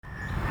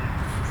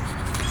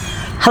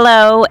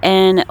Hello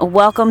and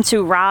welcome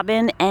to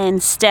Robin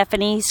and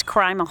Stephanie's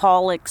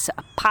Crimeaholics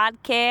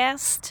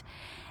podcast.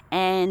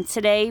 And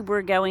today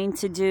we're going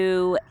to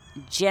do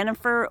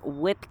Jennifer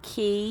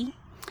Whipkey.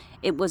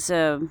 It was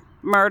a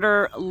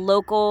murder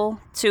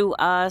local to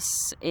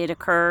us. It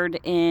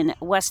occurred in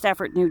West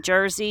Deptford, New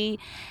Jersey.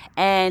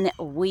 And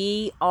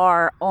we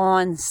are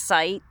on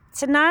site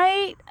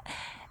tonight.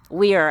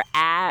 We are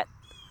at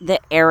the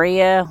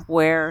area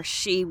where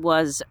she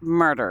was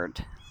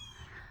murdered.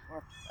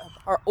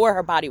 Or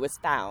her body was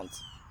found,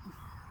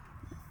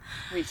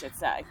 we should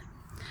say.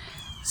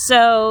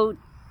 So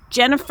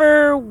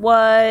Jennifer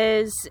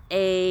was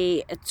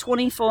a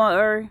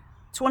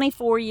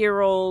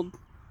 24-year-old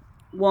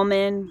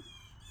woman,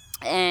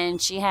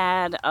 and she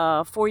had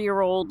a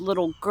 4-year-old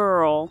little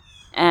girl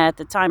at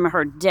the time of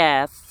her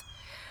death.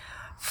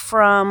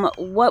 From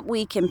what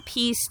we can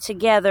piece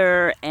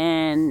together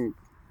and,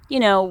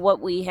 what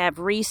we have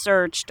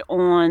researched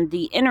on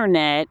the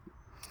internet,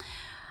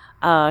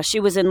 she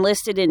was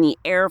enlisted in the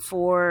Air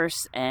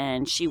Force,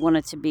 and she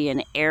wanted to be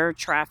an air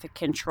traffic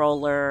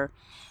controller.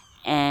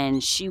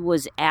 And she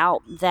was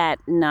out that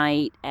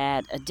night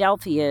at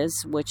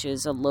Adelphia's, which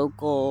is a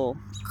local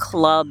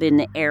club in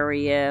the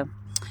area,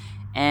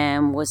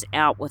 and was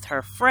out with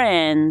her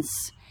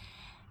friends.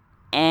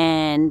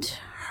 And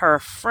her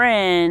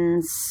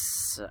friends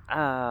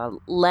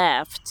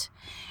left,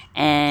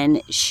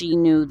 and she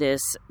knew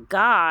this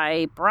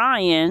guy,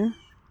 Brian,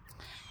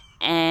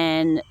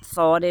 and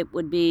thought it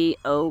would be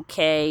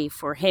okay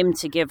for him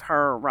to give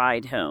her a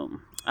ride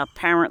home.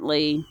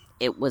 Apparently,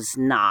 it was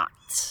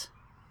not.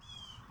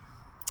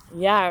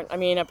 Yeah,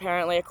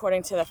 apparently,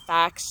 according to the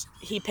facts,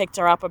 he picked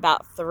her up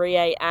about 3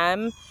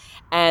 a.m.,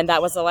 and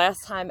that was the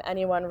last time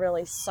anyone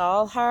really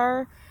saw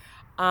her.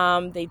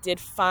 They did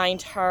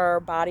find her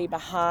body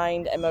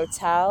behind a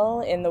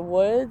motel in the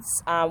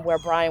woods where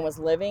Brian was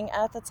living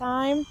at the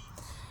time.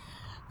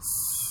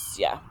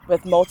 Yeah,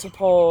 with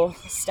multiple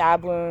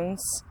stab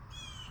wounds.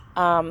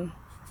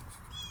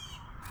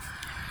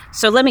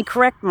 So let me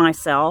correct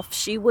myself.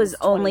 She was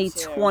only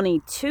 22.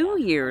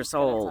 22 years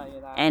old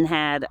and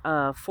had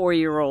a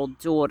 4-year-old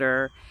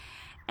daughter.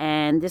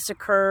 And this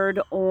occurred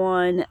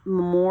on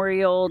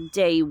Memorial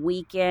Day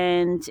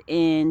weekend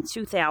in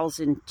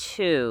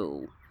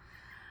 2002.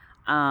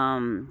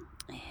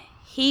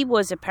 He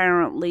was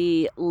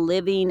apparently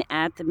living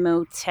at the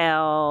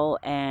motel,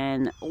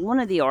 and one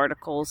of the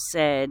articles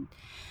said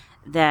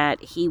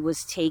that he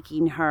was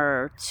taking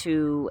her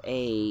to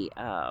a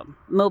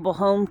mobile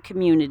home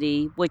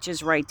community, which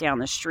is right down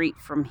the street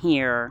from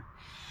here,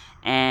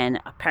 and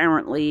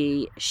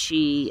apparently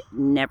she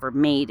never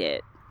made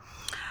it.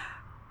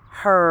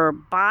 Her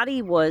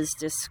body was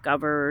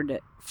discovered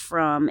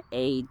from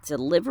a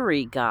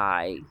delivery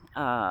guy.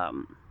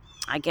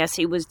 I guess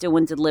he was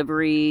doing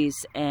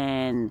deliveries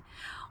and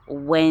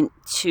went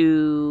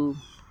to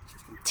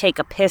take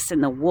a piss in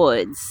the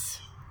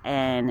woods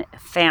and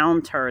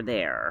found her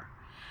there.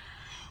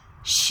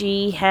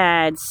 She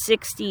had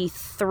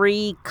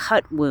 63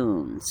 cut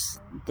wounds.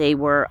 They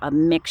were a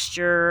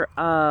mixture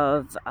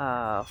of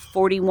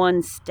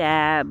 41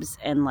 stabs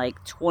and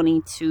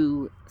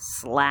 22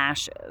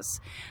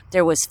 slashes.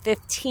 There was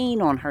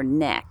 15 on her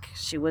neck.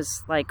 She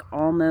was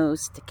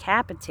almost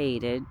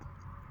decapitated.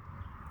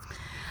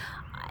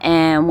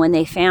 And when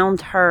they found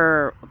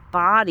her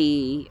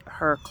body,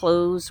 her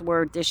clothes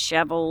were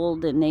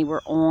disheveled and they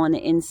were on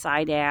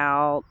inside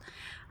out.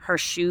 Her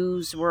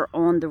shoes were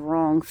on the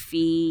wrong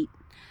feet.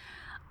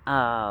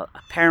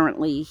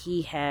 Apparently,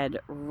 he had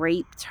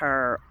raped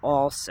her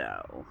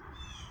also.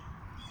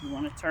 You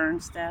want to turn,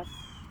 Steph?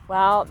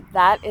 Well,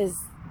 that is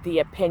the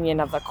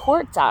opinion of the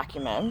court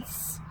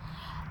documents.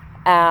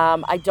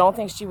 I don't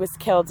think she was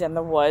killed in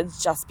the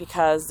woods, just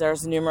because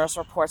there's numerous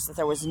reports that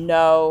there was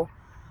no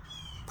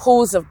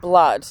pools of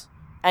blood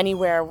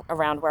anywhere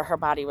around where her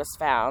body was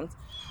found.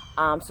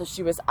 So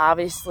she was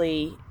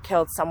obviously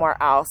killed somewhere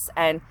else.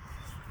 And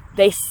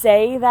they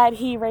say that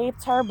he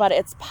raped her, but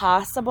it's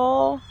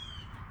possible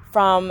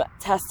from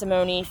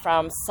testimony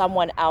from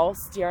someone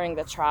else during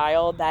the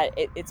trial that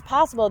it's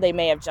possible they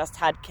may have just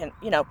had, could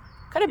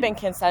have been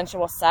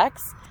consensual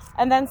sex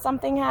and then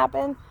something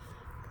happened.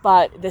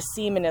 But the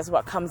semen is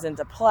what comes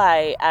into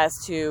play as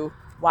to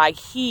why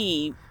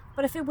he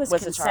But if it was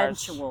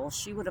consensual,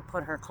 she would have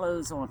put her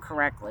clothes on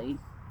correctly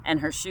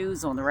and her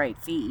shoes on the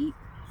right feet.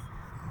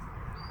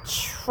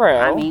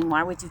 True.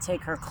 Why would you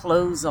take her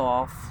clothes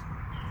off?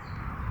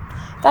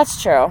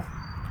 That's true.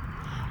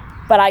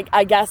 But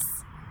I guess,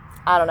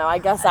 I don't know, I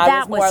guess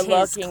I was more looking... That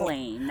was his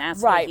claim.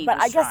 That's right, what he but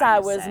was I guess trying I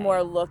to was say.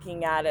 more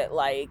looking at it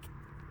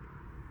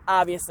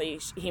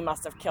obviously he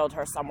must have killed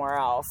her somewhere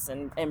else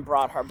and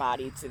brought her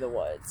body to the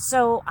woods.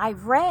 So I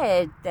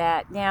read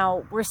that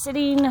now we're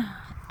sitting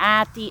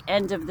at the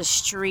end of the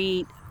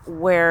street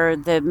where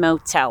the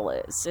motel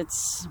is.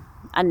 It's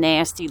a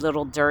nasty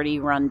little dirty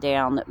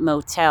rundown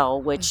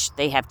motel, which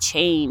they have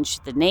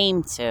changed the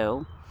name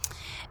to.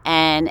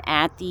 And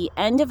at the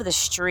end of the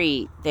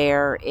street,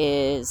 there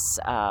is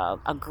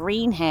a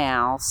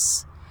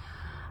greenhouse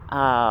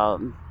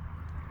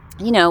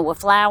with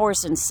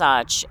flowers and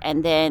such,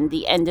 and then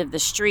the end of the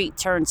street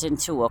turns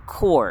into a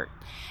court.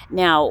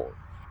 Now,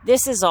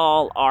 this is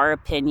all our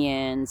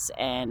opinions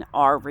and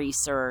our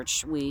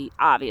research. We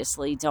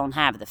obviously don't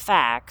have the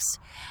facts,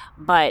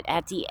 but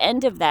at the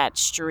end of that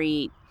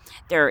street,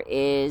 there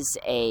is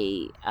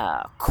a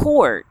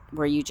court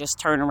where you just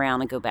turn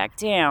around and go back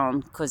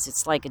down because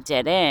it's like a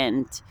dead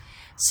end.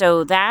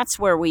 So that's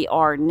where we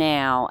are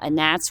now, and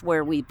that's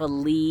where we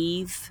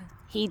believe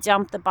he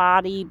dumped the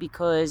body,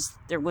 because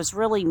there was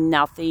really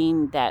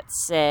nothing that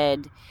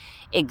said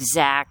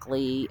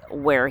exactly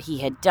where he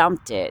had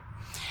dumped it.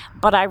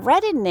 But I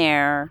read in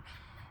there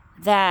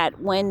that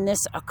when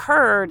this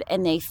occurred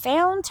and they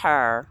found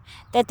her,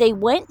 that they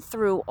went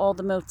through all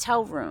the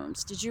motel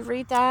rooms. Did you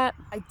read that?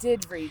 I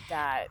did read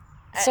that.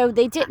 So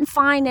they didn't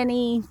find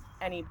any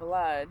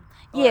blood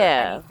or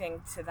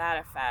anything to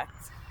that effect.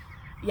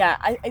 Yeah,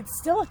 it's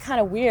still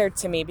kind of weird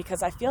to me,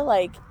 because I feel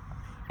like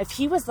if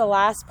he was the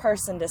last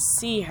person to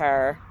see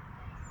her,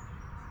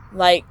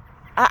 like,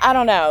 I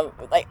don't know,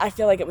 like, I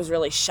feel like it was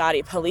really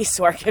shoddy police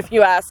work, if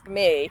you ask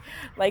me.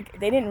 Like,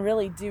 they didn't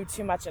really do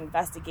too much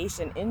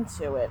investigation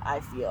into it,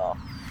 I feel.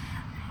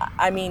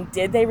 I mean,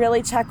 did they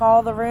really check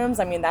all the rooms?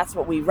 I mean, that's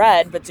what we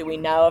read, but do we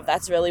know if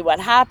that's really what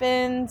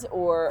happened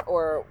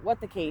or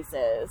what the case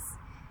is?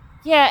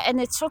 Yeah, and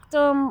it took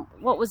them,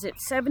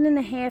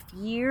 7.5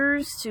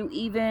 years to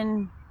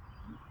even,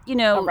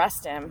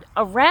 arrest him.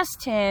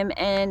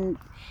 And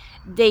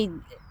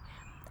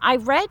I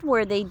read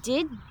where they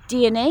did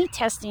DNA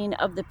testing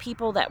of the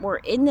people that were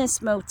in this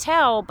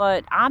motel,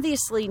 but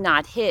obviously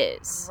not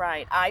his.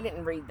 Right. I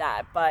didn't read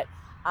that, but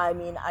I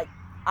mean,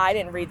 I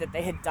didn't read that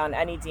they had done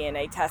any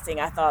DNA testing.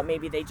 I thought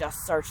maybe they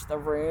just searched the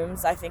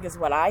rooms, I think is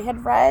what I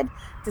had read,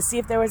 to see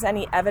if there was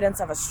any evidence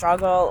of a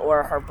struggle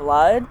or her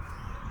blood.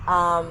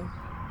 I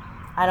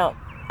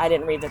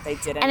didn't read that they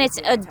did any. And it's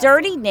a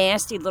dirty,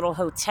 nasty little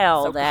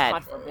hotel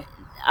that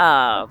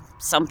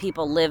some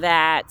people live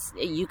at.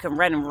 You can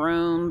rent a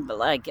room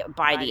by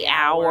the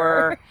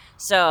hour.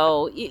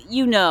 So,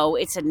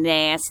 it's a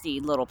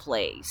nasty little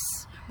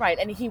place. Right,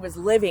 and he was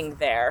living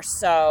there.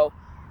 So,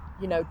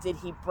 did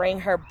he bring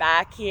her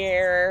back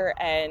here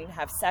and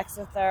have sex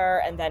with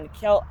her and then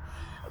kill?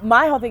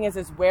 My whole thing is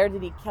where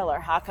did he kill her?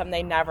 How come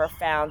they never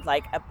found,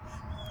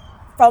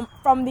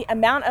 from the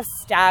amount of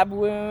stab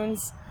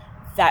wounds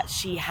that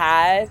she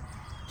had,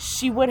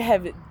 she would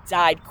have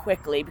died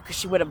quickly because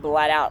she would have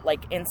bled out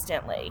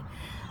instantly.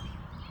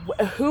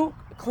 Who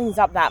cleans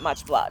up that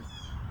much blood?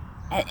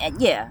 And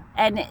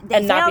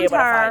they found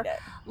her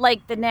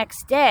the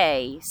next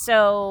day.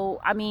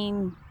 So I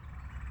mean,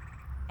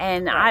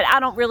 and right. I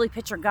don't really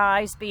picture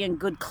guys being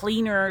good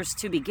cleaners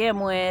to begin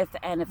with.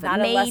 And if a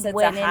maid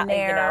went in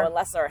there,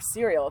 unless they're a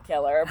serial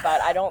killer,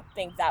 but I don't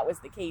think that was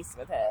the case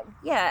with him.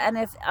 Yeah, and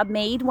if a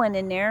maid went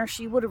in there,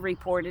 she would have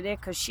reported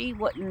it because she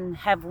wouldn't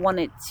have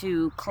wanted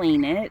to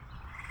clean it.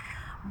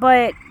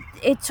 But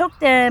it took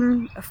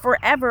them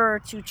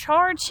forever to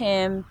charge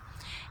him.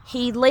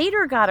 He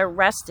later got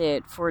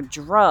arrested for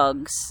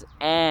drugs,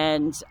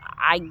 and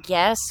I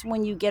guess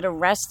when you get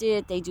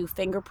arrested, they do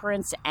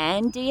fingerprints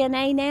and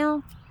DNA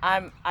now.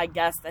 I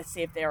guess let's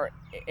see if they were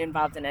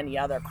involved in any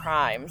other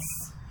crimes.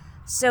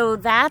 So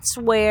that's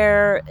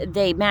where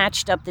they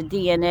matched up the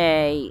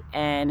DNA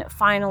and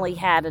finally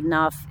had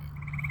enough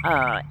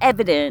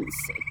evidence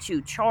to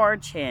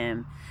charge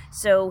him.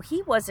 So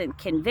he wasn't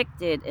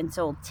convicted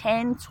until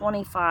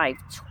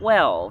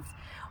 10/25/12,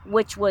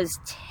 which was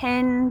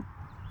 10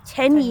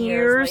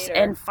 years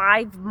and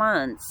 5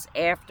 months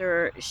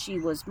after she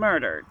was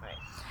murdered. Right.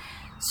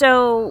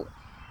 So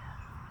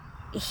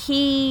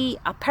he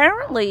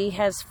apparently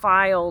has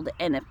filed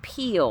an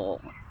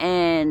appeal,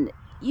 and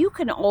you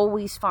can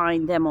always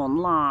find them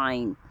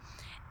online,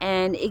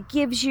 and it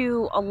gives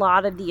you a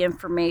lot of the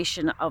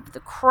information of the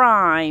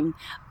crime.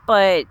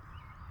 But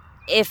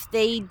if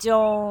they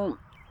don't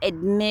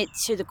admit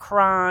to the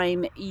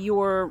crime,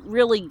 you're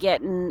really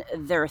getting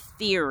their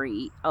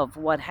theory of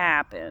what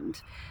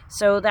happened.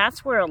 So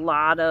that's where a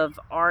lot of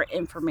our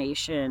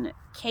information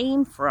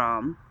came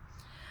from.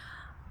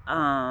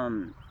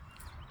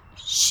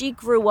 She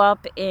grew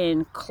up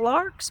in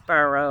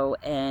Clarksboro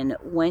and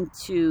went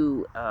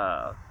to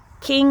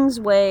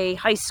Kingsway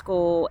High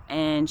School,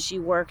 and she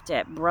worked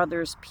at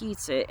Brothers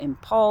Pizza in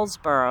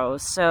Paulsboro.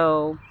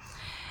 So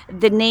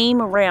the name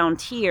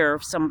around here,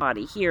 if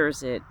somebody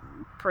hears it,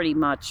 pretty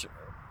much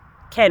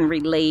can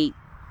relate,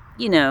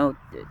 to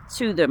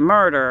the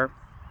murder.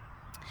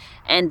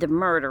 And the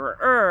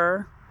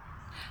murderer,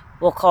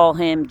 we'll call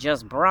him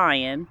just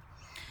Brian.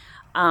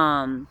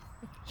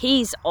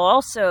 He's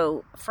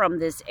also from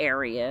this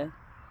area.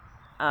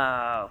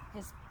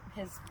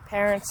 His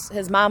parents,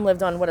 his mom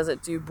lived on,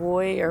 Du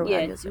Bois?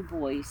 Du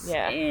Bois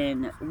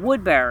in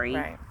Woodbury.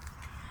 Right.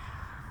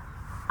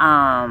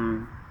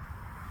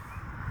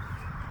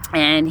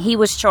 And he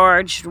was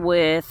charged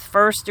with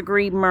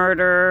first-degree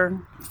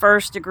murder,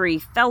 first-degree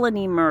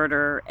felony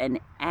murder, and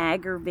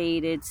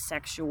aggravated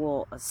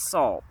sexual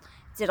assault.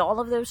 Did all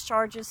of those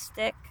charges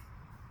stick?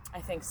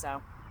 I think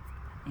so.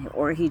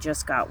 Or he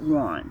just got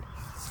one?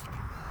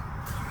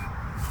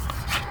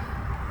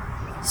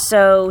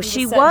 So He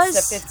she sentenced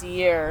was to 50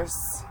 years.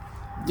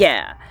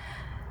 Yeah.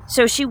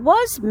 So she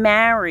was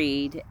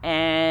married,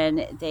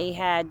 and they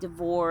had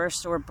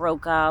divorced or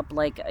broke up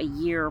like a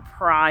year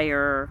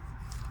prior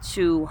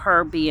to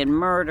her being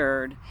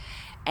murdered.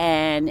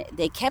 And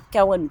they kept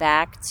going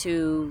back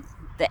to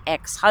the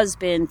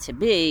ex-husband to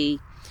be,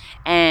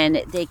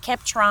 and they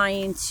kept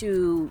trying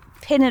to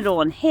pin it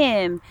on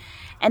him.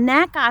 And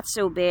that got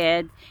so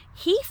bad,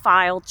 he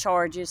filed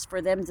charges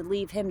for them to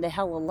leave him the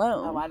hell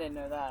alone. Oh, I didn't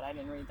know that. I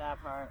didn't read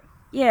that part.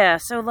 Yeah,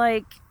 so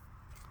like,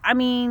 I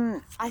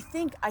mean, I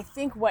think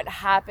what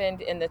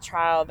happened in the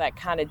trial that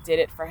kind of did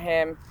it for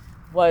him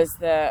was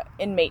the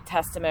inmate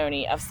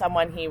testimony of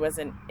someone he was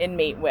an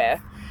inmate with,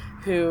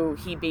 who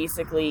he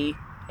basically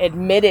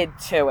admitted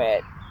to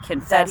it.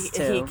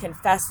 He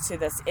confessed to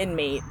this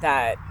inmate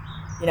that,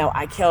 you know,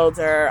 I killed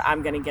her,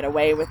 I'm going to get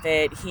away with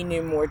it. He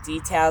knew more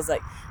details,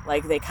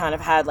 like they kind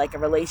of had like a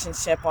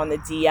relationship on the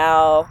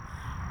DL,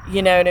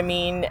 you know what I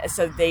mean?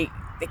 So they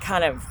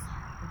kind of,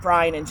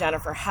 Brian and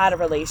Jennifer had a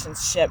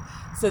relationship.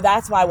 So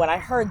that's why when I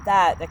heard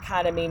that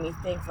kind of made me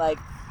think like,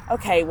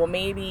 okay, well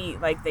maybe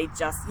like they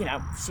just, you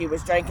know, she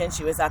was drinking,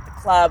 she was at the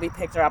club, he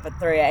picked her up at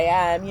 3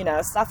 a.m., you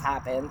know, stuff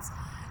happens.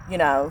 You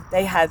know,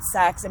 they had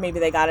sex and maybe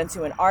they got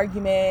into an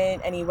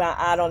argument and he went,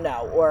 I don't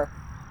know, or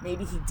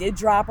maybe he did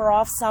drop her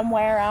off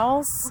somewhere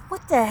else.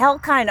 What the hell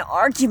kind of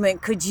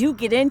argument could you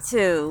get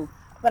into?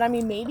 But I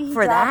mean, maybe he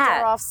dropped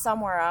her off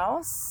somewhere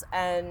else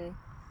and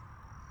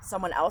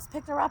someone else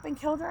picked her up and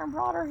killed her and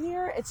brought her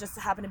here. It just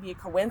happened to be a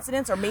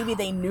coincidence, or maybe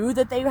they knew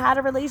that they had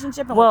a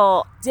relationship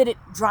and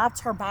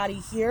dropped her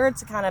body here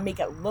to kind of make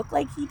it look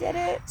like he did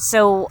it.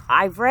 So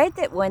I've read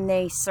that when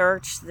they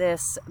searched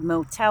this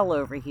motel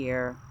over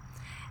here,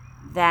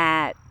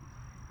 that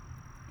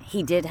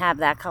he did have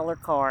that color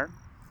car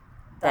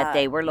that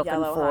they were looking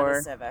yellow for.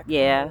 Honda Civic.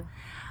 Yeah.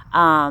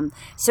 Mm-hmm.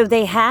 So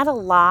they had a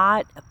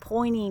lot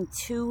pointing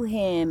to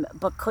him,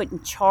 but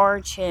couldn't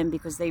charge him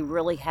because they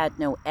really had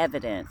no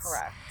evidence.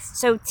 Correct.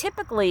 So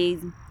typically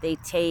they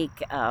take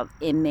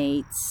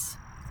inmates'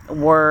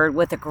 word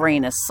with a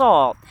grain of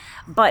salt.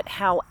 But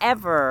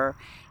however,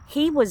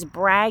 he was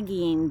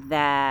bragging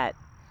that,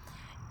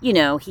 you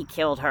know, he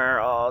killed her.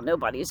 Oh,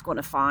 nobody's going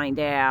to find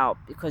out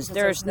because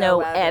there's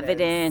no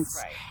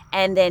evidence. Right.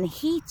 And then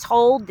he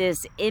told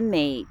this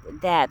inmate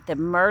that the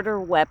murder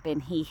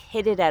weapon, he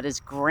hid it at his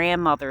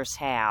grandmother's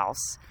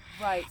house.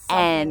 Right.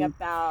 Something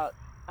about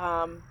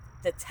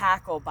the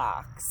tackle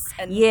box.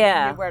 And he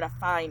knew where to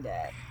find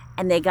it.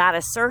 And they got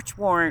a search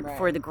warrant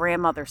for the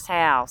grandmother's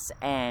house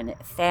and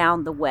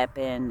found the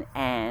weapon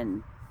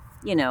and,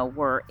 you know,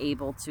 were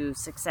able to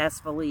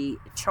successfully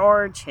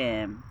charge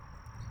him.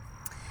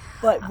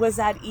 But was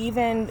that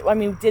even, I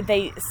mean, did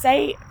they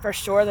say for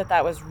sure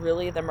that was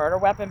really the murder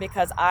weapon?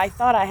 Because I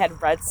thought I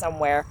had read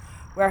somewhere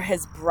where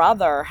his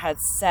brother had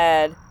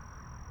said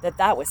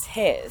that was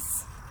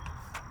his.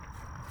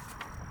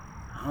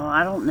 Oh,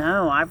 I don't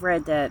know. I've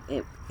read that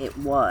it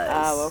was.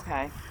 Oh,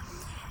 okay.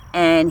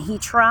 And he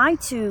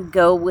tried to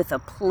go with a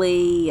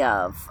plea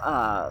of,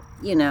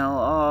 you know,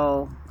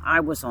 oh, I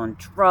was on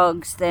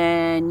drugs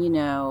then, you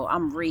know,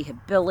 I'm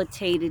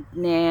rehabilitated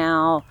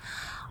now.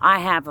 I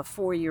have a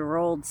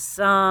 4-year-old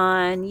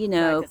son, you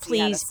know,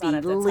 please be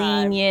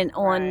lenient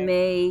on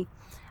me.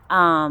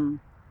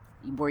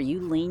 Were you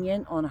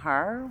lenient on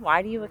her?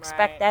 Why do you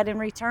expect that in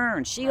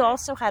return? She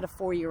also had a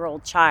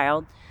 4-year-old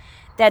child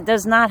that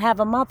does not have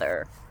a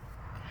mother.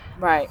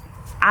 Right.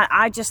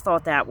 I just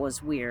thought that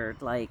was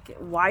weird. Like,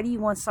 why do you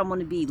want someone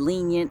to be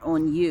lenient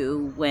on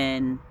you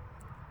when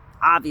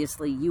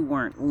obviously you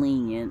weren't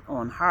lenient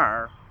on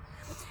her?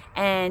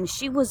 And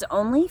she was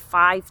only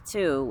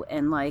 5'2"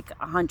 and like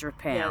 100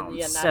 pounds.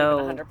 Yeah, not even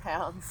 100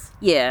 pounds.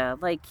 Yeah,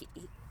 like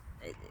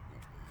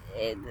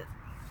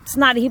it's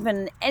not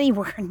even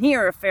anywhere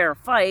near a fair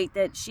fight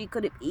that she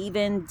could have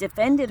even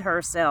defended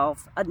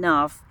herself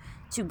enough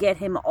to get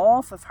him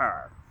off of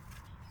her.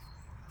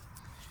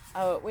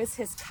 Oh, it was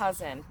his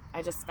cousin.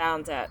 I just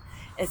found it.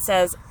 It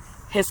says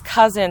his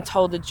cousin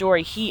told the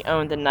jury he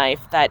owned the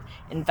knife that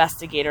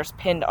investigators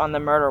pinned on the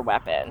murder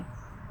weapon.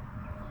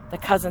 The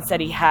cousin said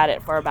he had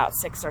it for about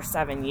 6 or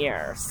 7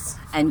 years.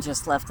 And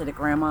just left it at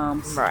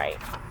grandmom's? Right.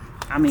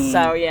 I mean...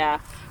 So, yeah.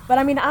 But,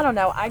 I mean, I don't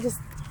know. I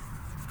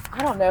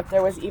don't know if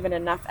there was even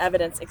enough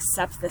evidence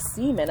except the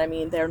semen. I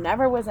mean, there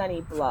never was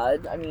any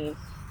blood. I mean,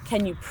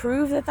 can you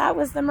prove that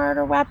was the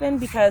murder weapon?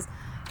 Because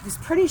I was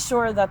pretty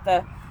sure that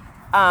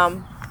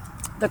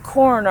the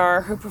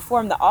coroner who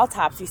performed the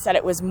autopsy said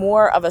it was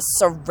more of a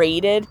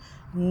serrated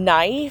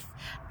knife.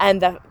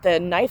 And the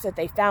knife that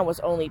they found was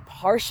only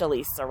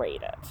partially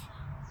serrated.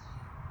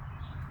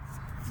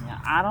 Yeah,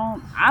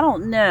 I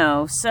don't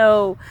know.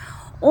 So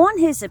on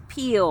his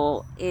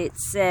appeal, it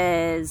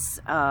says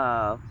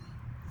that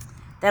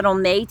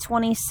on May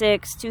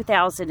 26,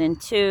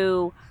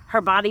 2002,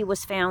 her body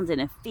was found in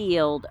a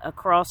field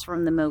across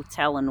from the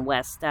motel in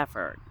West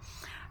Deptford.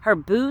 Her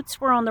boots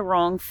were on the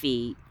wrong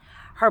feet,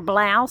 her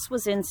blouse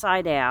was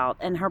inside out,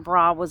 and her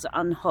bra was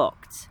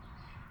unhooked.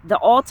 The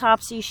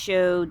autopsy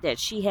showed that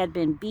she had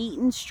been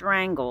beaten,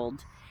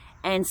 strangled,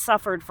 and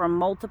suffered from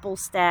multiple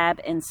stab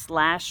and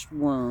slash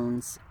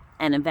wounds,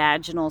 and a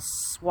vaginal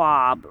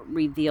swab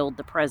revealed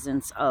the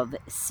presence of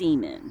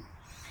semen.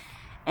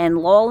 And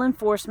law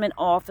enforcement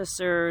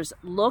officers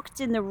looked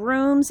in the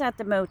rooms at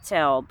the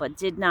motel but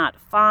did not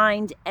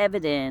find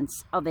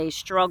evidence of a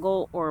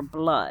struggle or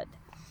blood.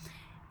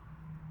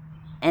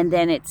 And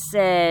then it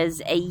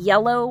says a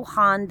yellow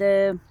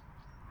Honda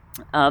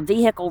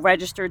vehicle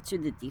registered to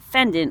the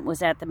defendant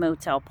was at the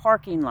motel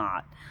parking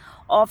lot.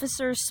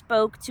 Officers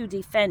spoke to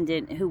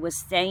defendant who was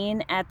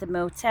staying at the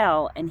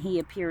motel, and he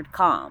appeared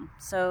calm.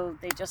 So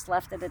they just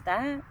left it at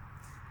that?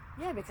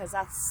 Yeah, because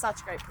that's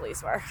such great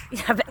police work.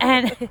 Yeah,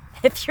 and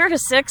if you're a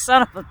sick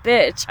son of a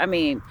bitch, I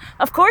mean,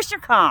 of course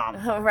you're calm.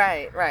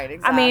 Right, exactly.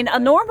 I mean, a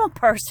normal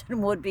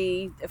person would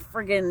be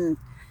friggin',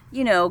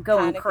 going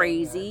Panicking,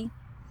 crazy.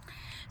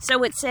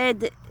 So it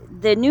said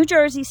the New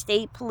Jersey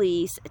State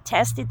Police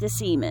tested the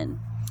semen.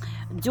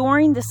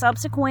 During the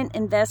subsequent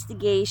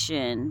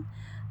investigation,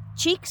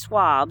 cheek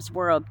swabs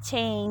were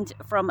obtained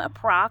from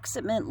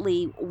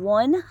approximately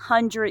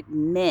 100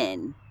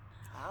 men,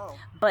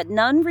 but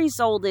none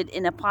resulted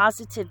in a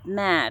positive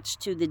match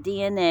to the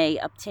DNA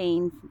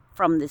obtained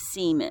from the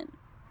semen.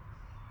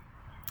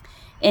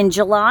 In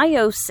July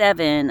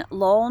 2007,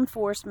 law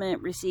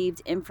enforcement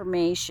received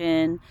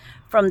information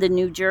from the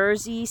New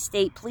Jersey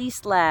State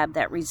Police Lab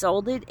that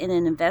resulted in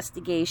an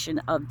investigation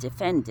of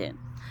defendant.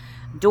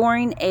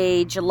 During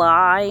a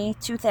July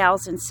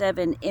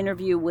 2007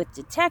 interview with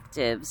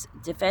detectives,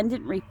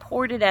 defendant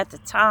reported at the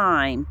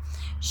time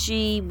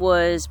she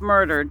was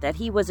murdered that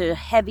he was a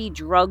heavy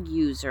drug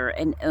user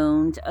and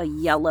owned a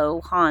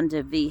yellow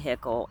Honda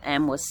vehicle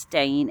and was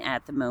staying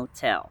at the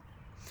motel.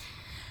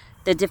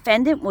 The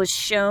defendant was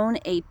shown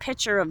a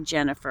picture of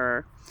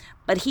Jennifer,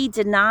 but he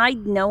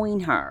denied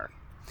knowing her.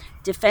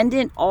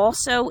 Defendant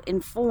also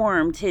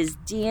informed his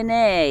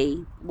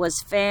DNA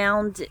was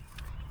found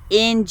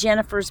in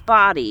Jennifer's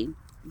body,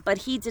 but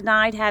he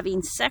denied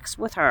having sex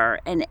with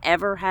her and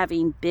ever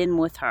having been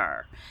with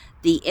her.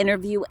 The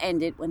interview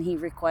ended when he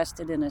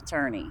requested an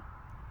attorney.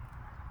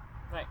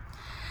 Right.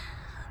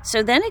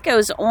 So then it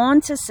goes on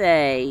to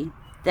say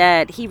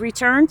that he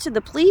returned to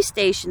the police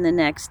station the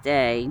next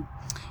day,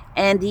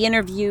 and the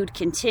interview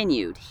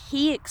continued.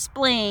 He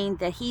explained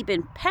that he'd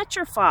been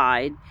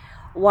petrified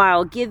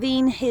while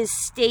giving his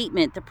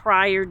statement the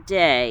prior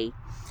day,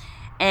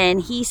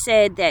 and he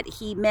said that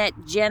he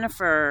met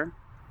Jennifer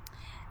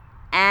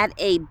at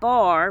a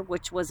bar,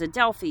 which was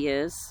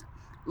Adelphia's,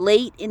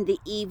 late in the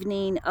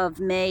evening of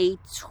May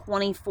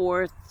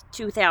 24th,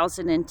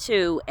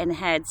 2002, and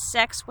had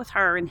sex with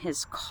her in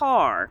his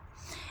car,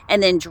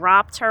 and then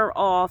dropped her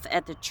off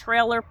at the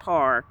trailer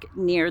park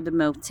near the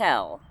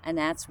motel, and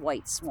that's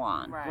White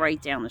Swan,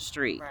 right down the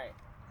street. Right.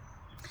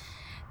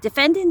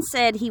 Defendant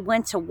said he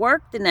went to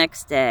work the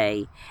next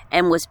day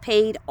and was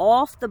paid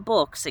off the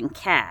books in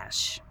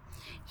cash.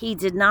 He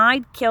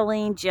denied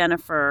killing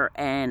Jennifer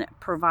and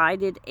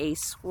provided a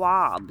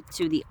swab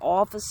to the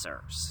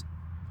officers.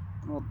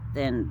 Well,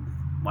 then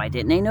why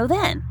didn't they know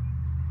then?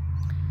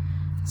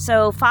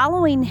 So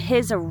following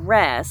his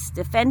arrest,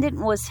 defendant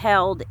was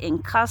held in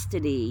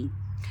custody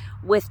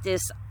with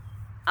this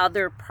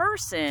other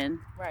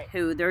person, Right.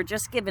 who they're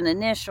just given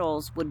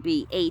initials, would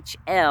be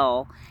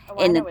HL,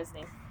 I know his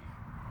name.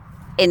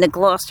 in the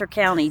Gloucester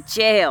County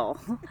Jail,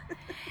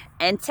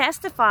 and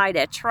testified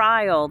at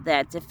trial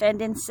that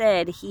defendant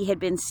said he had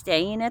been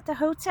staying at the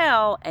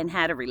hotel and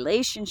had a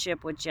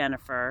relationship with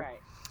Jennifer,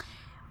 Right.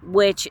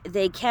 which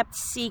they kept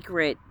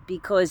secret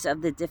because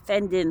of the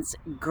defendant's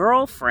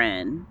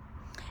girlfriend.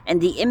 And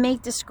the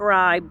inmate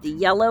described the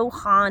yellow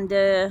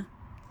Honda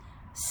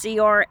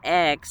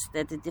CRX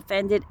that the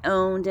defendant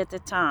owned at the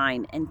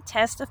time and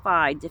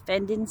testified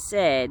defendant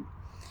said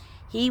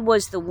he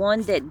was the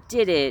one that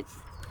did it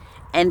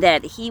and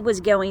that he was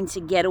going to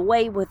get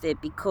away with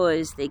it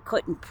because they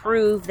couldn't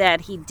prove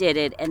that he did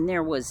it and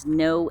there was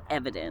no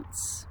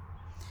evidence.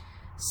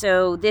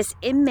 So this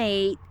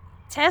inmate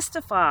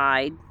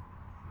testified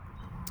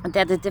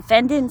that the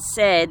defendant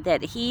said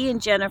that he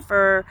and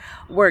Jennifer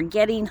were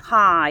getting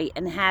high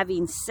and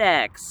having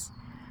sex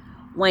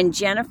when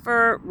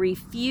Jennifer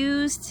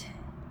refused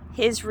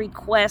his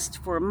request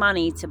for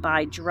money to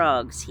buy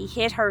drugs. He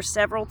hit her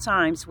several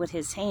times with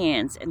his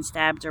hands and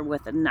stabbed her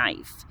with a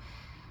knife.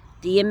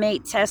 The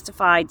inmate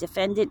testified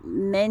defendant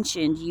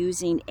mentioned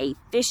using a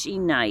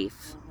fishing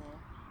knife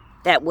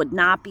that would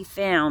not be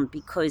found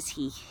because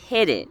he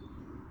hid it.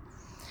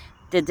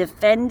 The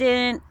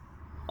defendant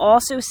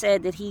also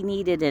said that he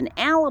needed an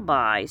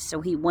alibi,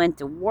 so he went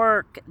to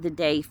work the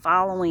day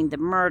following the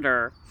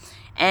murder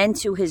and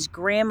to his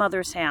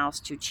grandmother's house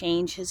to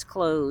change his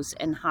clothes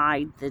and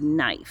hide the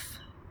knife.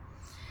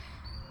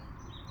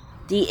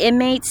 The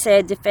inmate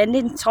said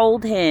defendant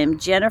told him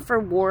Jennifer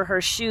wore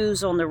her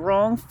shoes on the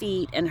wrong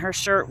feet and her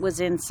shirt was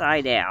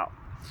inside out.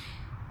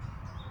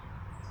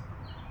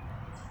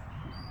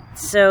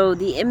 So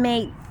the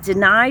inmate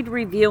denied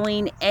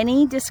reviewing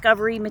any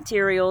discovery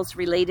materials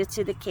related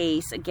to the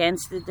case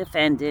against the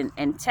defendant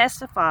and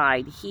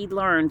testified he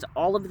learned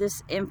all of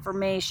this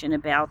information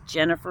about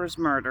Jennifer's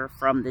murder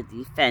from the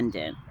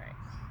defendant. Right.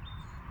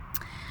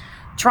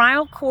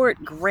 Trial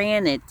court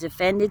granted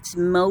defendant's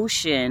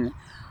motion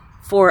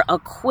for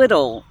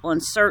acquittal on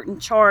certain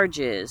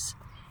charges,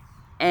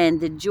 and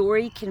the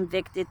jury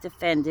convicted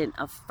defendant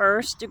of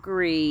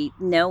first-degree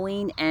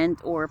knowing and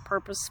or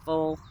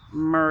purposeful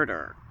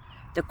murder.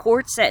 The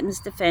court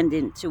sentenced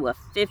defendant to a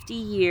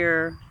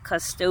 50-year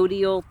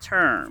custodial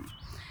term,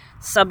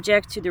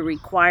 subject to the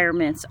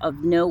requirements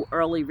of No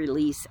Early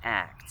Release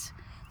Act.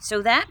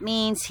 So that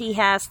means he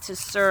has to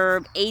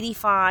serve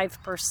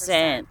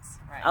 85%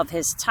 of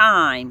his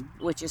time,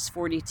 which is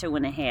 42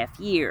 and a half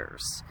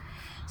years.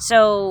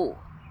 So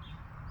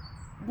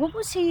what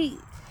was he...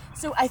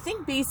 So I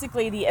think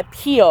basically the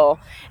appeal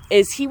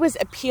is he was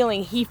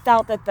appealing. He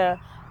felt that the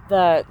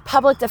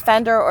public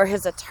defender or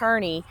his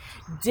attorney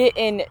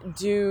didn't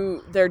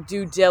do their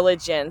due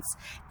diligence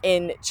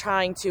in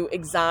trying to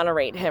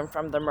exonerate him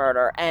from the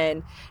murder,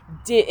 and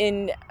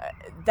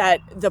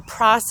that the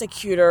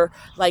prosecutor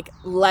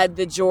led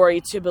the jury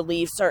to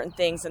believe certain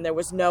things, and there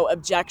was no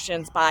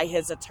objections by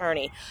his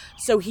attorney.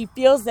 So he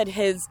feels that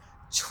his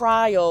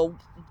trial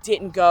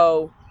didn't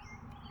go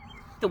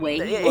the way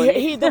he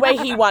wanted. The way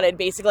he wanted,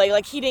 basically.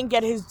 He didn't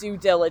get his due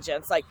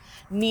diligence.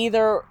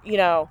 Neither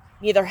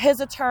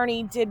his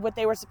attorney did what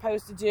they were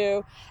supposed to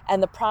do,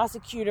 and the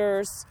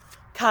prosecutors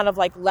kind of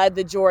led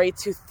the jury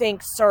to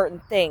think certain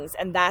things,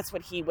 and that's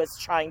what he was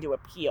trying to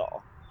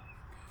appeal.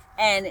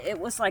 And it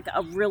was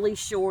a really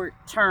short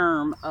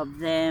term of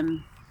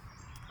them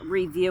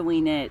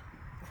reviewing it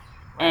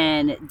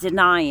and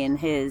denying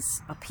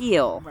his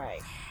appeal.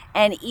 Right.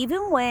 And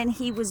even when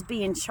he was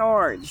being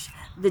charged,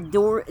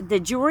 the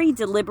jury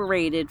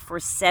deliberated for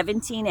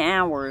 17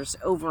 hours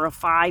over a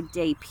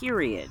 5-day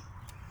period.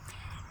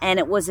 And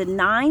it was a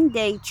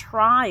 9-day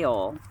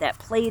trial that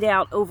played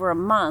out over a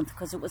month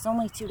because it was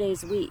only 2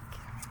 days a week.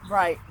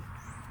 Right.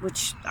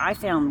 Which I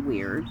found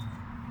weird.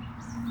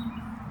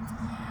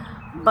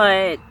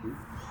 But,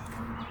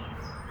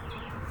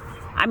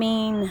 I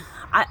mean,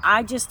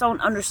 I just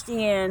don't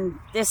understand.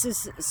 This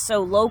is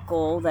so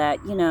local that,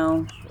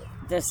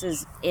 this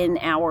is in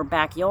our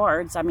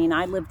backyards. I mean,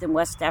 I lived in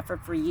West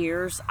Deptford for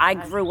years. I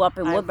grew up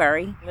in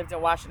Woodbury. Lived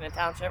in Washington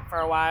Township for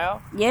a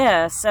while.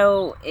 Yeah,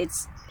 so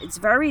it's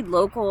very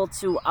local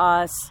to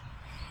us,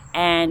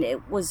 and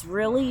it was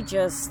really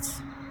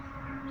just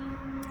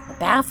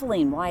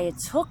baffling why it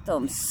took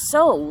them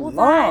so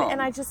long.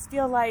 And I just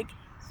feel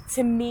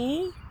to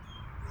me,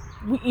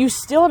 you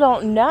still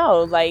don't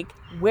know,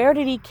 where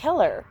did he kill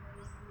her?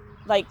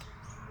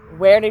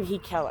 Where did he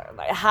kill her?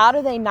 How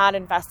do they not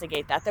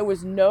investigate that? There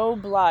was no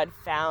blood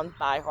found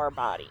by her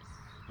body.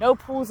 No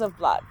pools of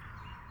blood.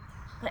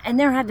 And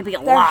there had to be a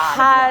lot of blood. There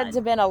had to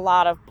have been a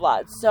lot of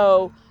blood.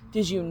 So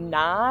did you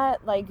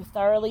not,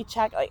 thoroughly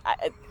check?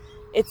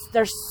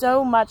 There's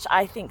so much,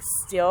 I think,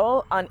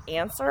 still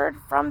unanswered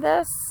from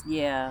this.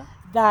 Yeah.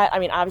 That, I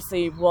mean,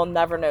 obviously we'll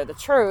never know the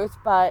truth,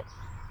 but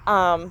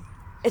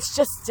it's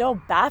just still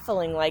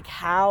baffling,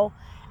 how...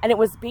 And it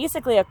was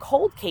basically a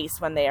cold case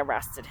when they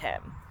arrested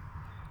him.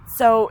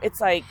 So it's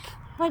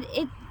But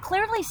it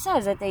clearly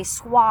says that they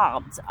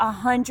swabbed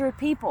 100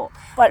 people.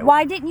 But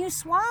why didn't you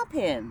swab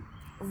him?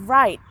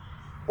 Right.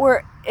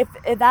 Or if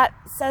that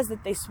says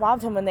that they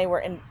swabbed him when they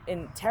were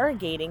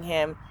interrogating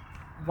him,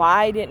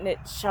 why didn't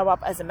it show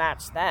up as a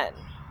match then?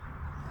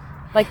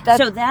 That.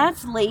 So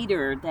that's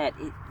later that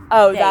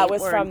that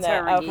was from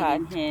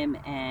interrogating him,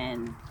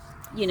 and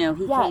he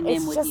came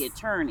in with the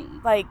attorney.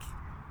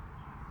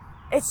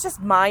 It's just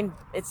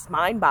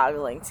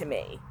mind-boggling to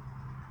me.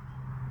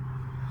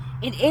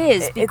 It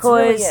is,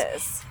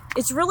 because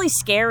it's really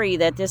scary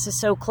that this is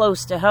so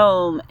close to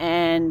home,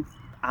 and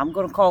I'm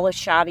going to call it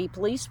shoddy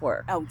police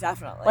work. Oh,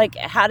 definitely.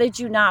 How did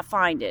you not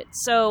find it?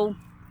 So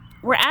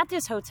we're at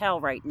this hotel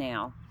right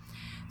now.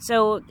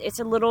 So it's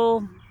a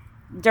little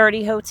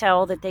dirty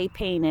hotel that they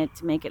painted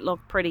to make it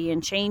look pretty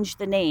and changed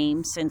the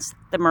name since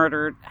the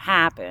murder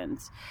happened.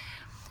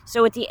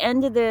 So at the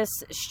end of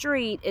this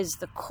street is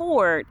the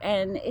court,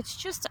 and it's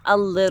just a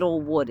little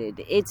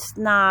wooded. It's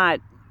not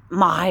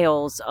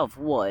miles of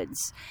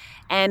woods.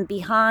 And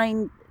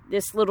behind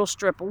this little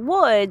strip of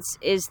woods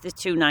is the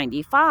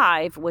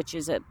 295, which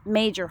is a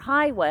major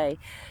highway.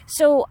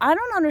 So I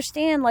don't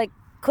understand,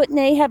 couldn't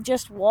they have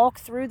just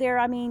walked through there?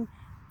 I mean,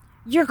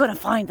 you're going to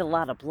find a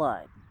lot of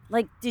blood.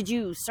 Did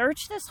you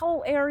search this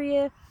whole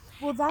area?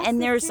 Well, that's and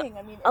there's thing.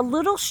 I mean, a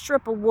little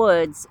strip of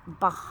woods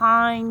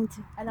behind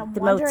the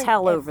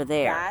motel over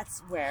there. That's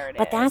where it is.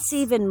 But that's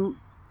even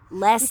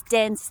less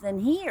dense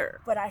than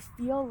here. But I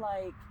feel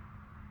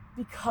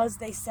because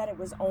they said it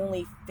was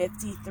only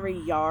 53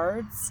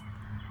 yards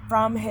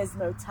from his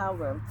motel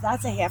room,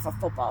 that's a half a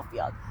football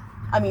field.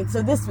 I mean,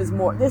 so this is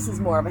more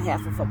of a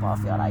half a football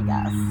field, I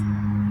guess.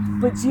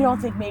 But you don't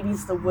think maybe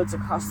it's the woods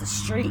across the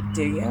street,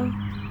 do you?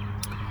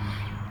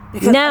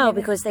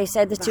 Because they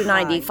said the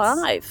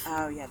 295.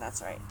 Oh, yeah,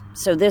 that's right.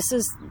 So this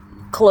is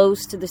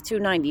close to the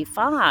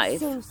 295.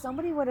 So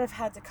somebody would have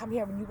had to come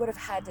here, and you would have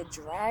had to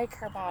drag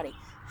her body.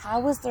 How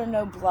was there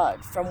no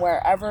blood from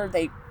wherever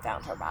they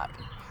found her body?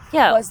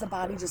 Yeah. Was the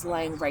body just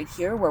laying right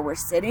here where we're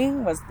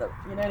sitting? Was the,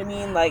 you know what I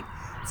mean? Like,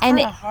 it's And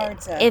kind of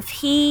hard to...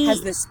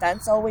 Has this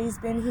fence always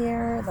been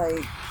here?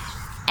 Like...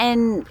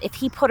 And if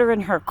he put her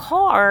in her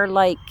car,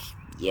 like,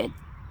 yeah,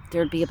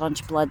 there'd be a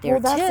bunch of blood there,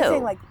 too. Well, that's the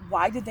thing. Like,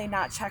 why did they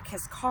not check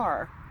his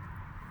car?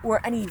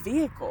 Or any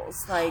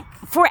vehicles, like...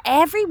 For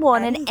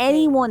everyone and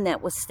anyone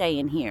that was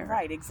staying here.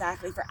 Right,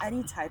 exactly, for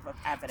any type of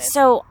evidence.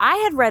 So, I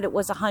had read it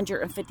was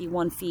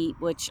 151 feet,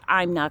 which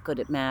I'm not good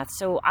at math,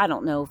 so I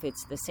don't know if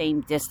it's the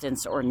same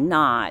distance or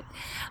not.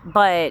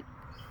 But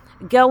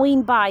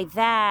going by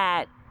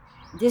that,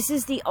 this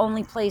is the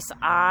only place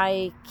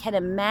I can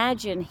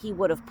imagine he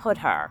would have put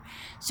her.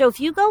 So if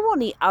you go on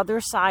the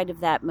other side of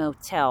that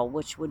motel,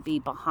 which would be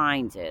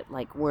behind it,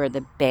 like where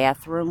the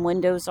bathroom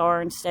windows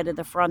are instead of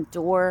the front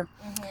door,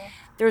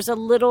 there's a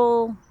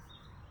little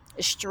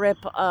strip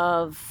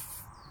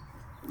of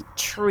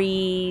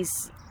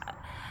trees.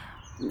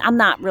 I'm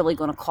not really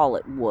going to call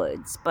it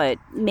woods, but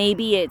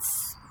maybe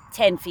it's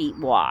 10 feet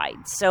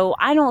wide. So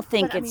I don't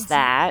think it's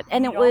that.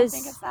 And it was...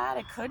 think it's that?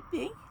 It could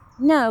be.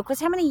 No, because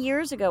how many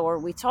years ago are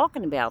we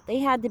talking about? They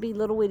had to be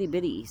little itty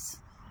bitties.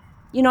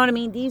 You know what I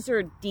mean? These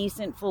are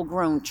decent,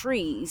 full-grown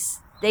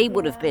trees. They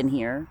would have been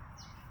here.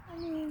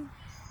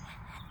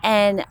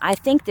 And I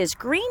think this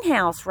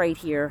greenhouse right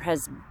here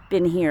has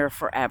been here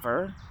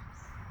forever.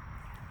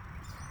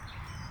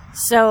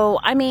 So,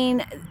 I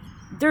mean,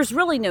 there's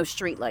really no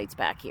streetlights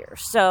back here.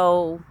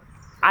 So,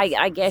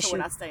 I guess we're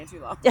not staying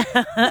too long.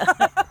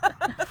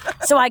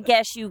 So I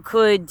guess you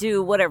could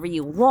do whatever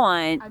you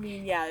want. I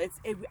mean, yeah,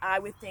 I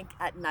would think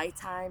at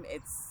nighttime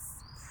it's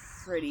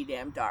pretty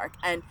damn dark.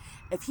 And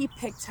if he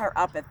picked her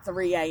up at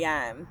 3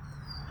 a.m.,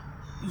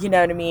 you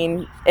know what I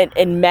mean,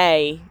 in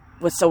May,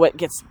 so it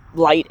gets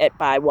light at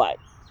by what?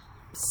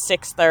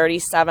 6:30,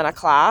 7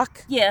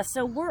 o'clock? Yeah,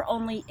 so we're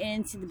only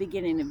into the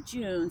beginning of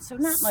June, so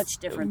not much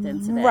different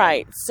than today.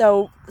 Right.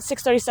 So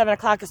 6:30, 7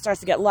 o'clock, it starts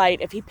to get light.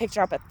 If he picked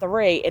her up at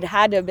 3, it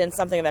had to have been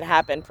something that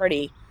happened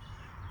pretty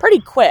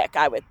quick,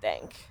 I would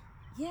think.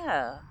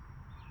 Yeah.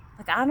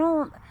 Like, I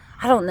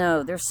don't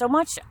know. There's so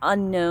much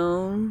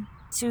unknown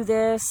to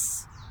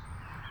this.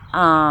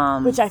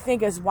 Which I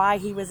think is why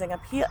he was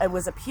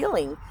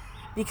appealing,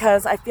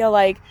 because I feel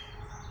like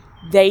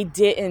they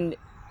didn't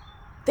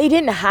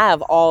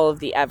have all of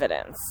the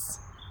evidence.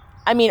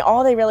 I mean,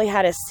 all they really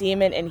had is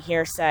semen and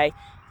hearsay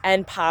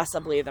and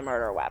possibly the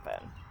murder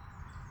weapon.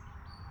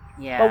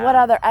 Yeah. But what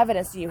other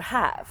evidence do you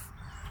have?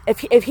 If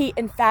he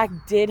in fact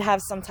did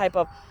have some type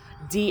of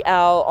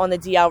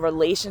DL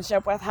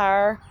relationship with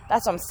her,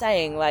 that's what I'm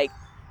saying. Like,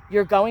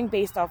 you're going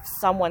based off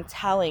someone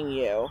telling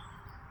you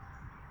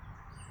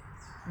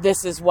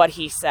this is what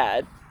he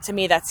said. To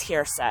me, that's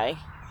hearsay.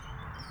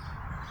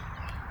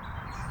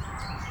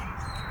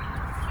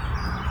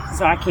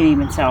 So I can't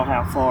even tell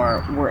how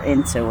far we're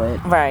into it.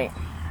 Right.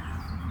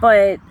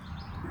 But,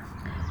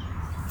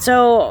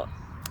 so,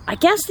 I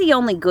guess the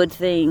only good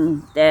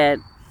thing that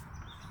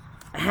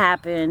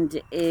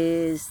happened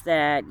is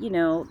that, you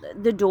know,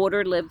 the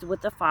daughter lived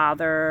with the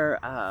father,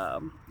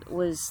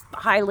 was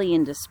highly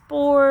into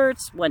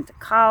sports, went to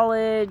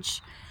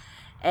college,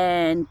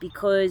 and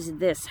because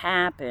this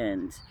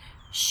happened,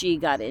 she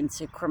got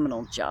into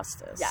criminal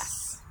justice.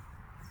 Yes.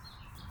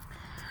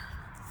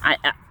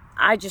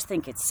 I just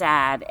think it's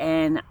sad,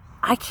 and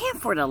I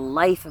can't for the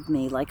life of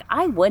me, like,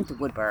 I went to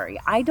Woodbury.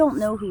 I don't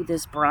know who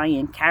this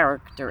Brian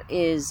character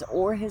is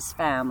or his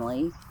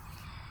family.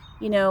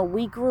 You know,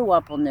 we grew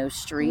up on those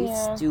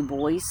streets, Du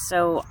Bois,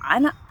 so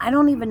I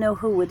don't even know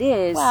who it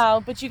is.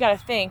 Well, but you got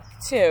to think,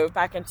 too,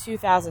 back in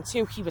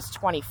 2002, he was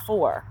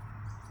 24.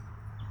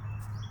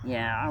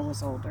 Yeah, I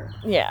was older.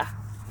 Yeah.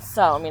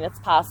 So, I mean, it's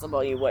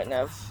possible you wouldn't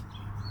have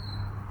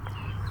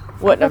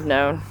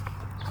known.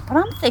 But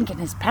I'm thinking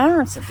his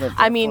parents have lived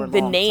there for a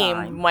the long name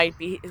time. might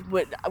be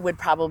would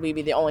probably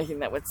be the only thing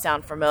that would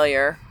sound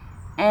familiar.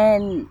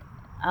 And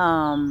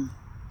I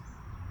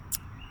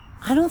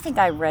don't think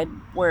I read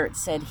where it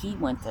said he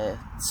went to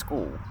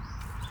school.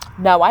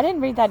 No, I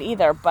didn't read that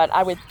either, but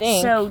I would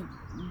think... So,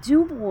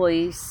 Du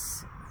Bois,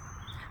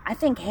 I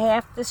think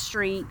half the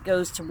street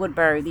goes to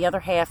Woodbury, the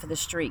other half of the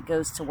street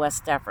goes to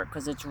West Deptford,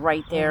 because it's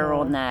right there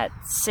on that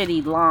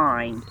city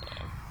line.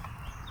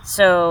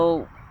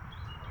 So,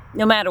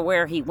 no matter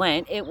where he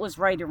went, it was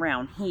right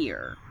around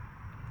here.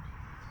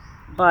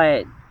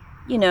 But,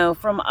 you know,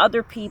 from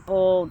other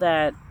people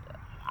that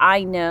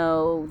I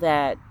know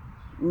that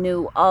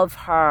knew of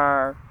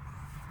her,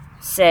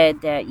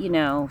 said that, you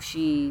know,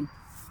 she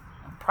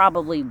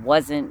probably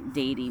wasn't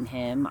dating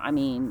him. I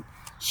mean,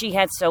 she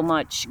had so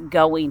much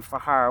going for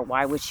her.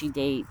 Why would she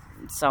date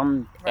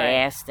some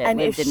ass that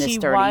lived in this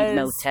dirty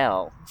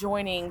motel?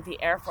 Joining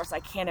the Air Force, I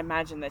can't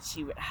imagine that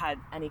she had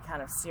any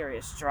kind of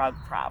serious drug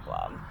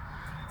problem.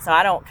 So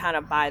I don't kind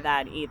of buy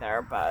that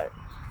either, but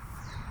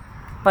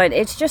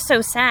it's just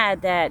so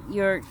sad that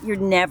you're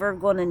never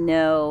going to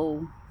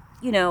know,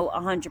 you know,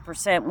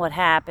 100% what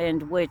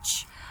happened,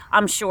 which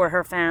I'm sure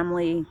her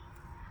family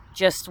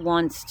just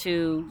wants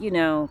to, you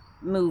know,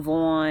 move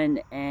on,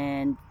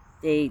 and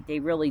they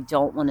really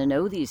don't want to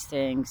know these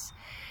things.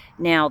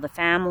 Now, the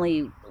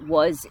family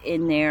was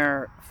in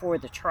there for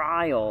the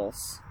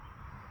trials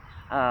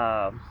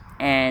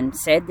and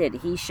said that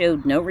he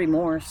showed no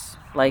remorse.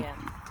 Like,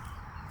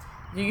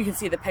 you can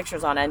see the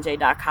pictures on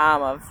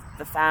NJ.com of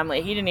the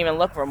family. He didn't even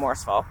look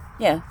remorseful.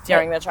 Yeah.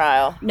 During the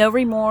trial. No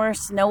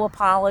remorse, no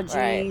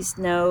apologies,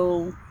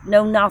 no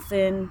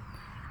nothing.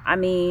 I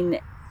mean,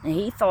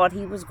 he thought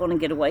he was going to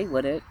get away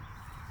with it.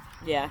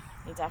 Yeah,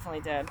 he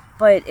definitely did.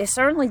 But it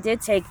certainly did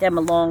take them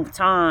a long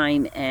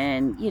time,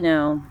 and, you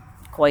know,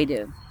 quite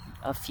a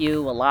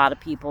lot of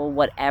people,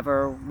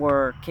 whatever,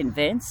 were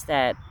convinced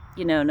that,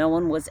 you know, no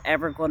one was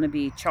ever going to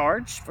be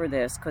charged for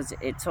this because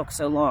it took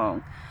so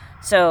long.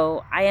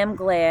 So I am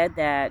glad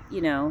that,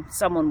 you know,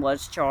 someone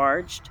was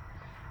charged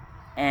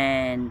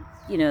and,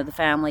 you know, the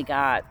family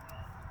got,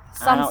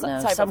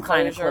 some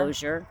kind of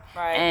closure.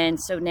 Right. And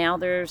so now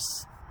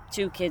there's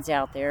 2 kids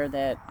out there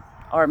that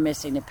are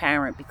missing a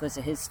parent because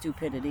of his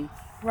stupidity.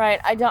 Right.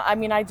 I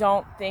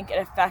don't think it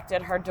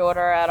affected her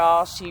daughter at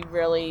all. She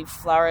really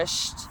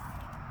flourished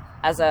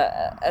as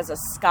a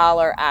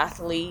scholar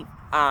athlete.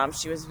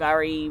 She was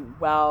very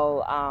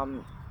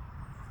well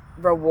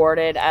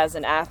rewarded as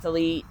an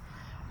athlete.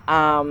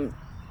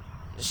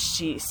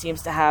 She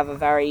seems to have a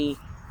very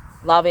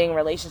loving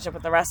relationship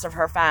with the rest of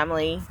her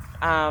family.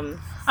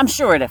 I'm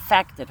sure it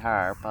affected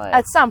her, but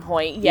at some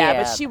point,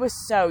 yeah. But she was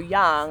so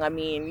young. I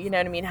mean, you know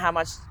what I mean? How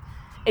much...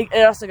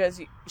 It also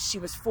goes, she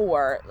was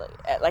 4.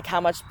 Like,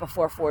 how much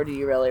before 4 do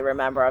you really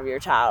remember of your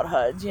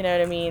childhood? You know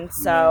what I mean?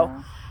 So,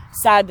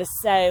 sad to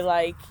say,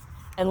 like,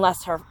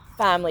 unless her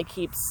family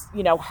keeps,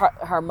 you know,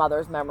 her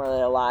mother's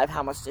memory alive,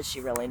 how much does she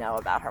really know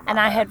about her mother? And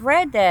I had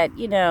read that,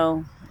 you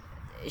know,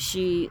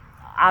 she,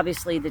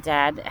 obviously the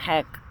dad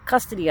had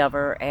custody of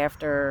her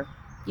after,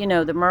 you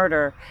know, the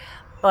murder,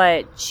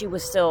 but she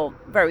was still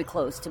very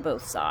close to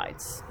both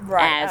sides.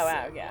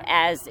 Right.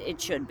 As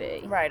it should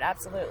be. Right,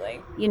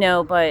 absolutely. You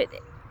know, but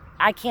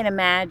I can't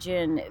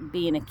imagine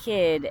being a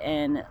kid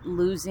and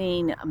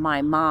losing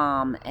my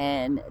mom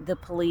and the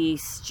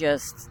police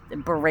just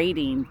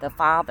berating the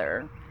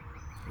father.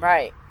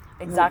 Right.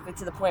 Exactly,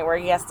 to the point where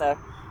he has to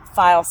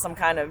file some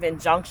kind of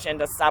injunction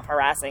to stop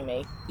harassing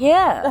me.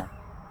 Yeah.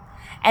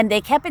 And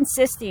they kept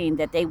insisting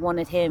that they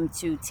wanted him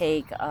to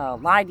take a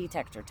lie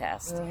detector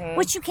test,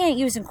 which you can't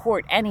use in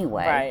court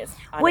anyway.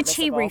 Right. Which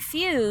he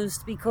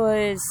refused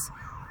because,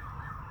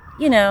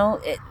 you know,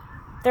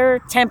 they're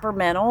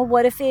temperamental.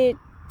 What if it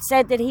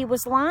said that he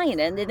was lying,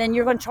 and then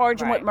you're going to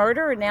charge him with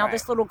murder, and now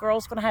this little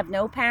girl's going to have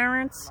no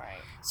parents? Right.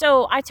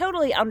 So I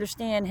totally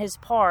understand his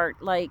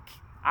part. Like,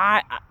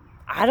 I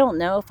don't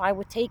know if I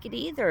would take it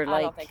either.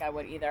 I don't think I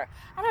would either.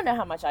 I don't know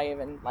how much I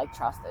even, like,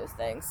 trust those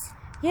things.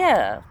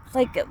 Yeah.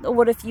 Like,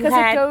 what if you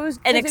had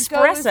an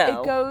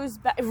espresso? It goes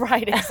back.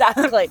 Right,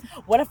 exactly.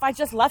 What if I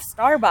just left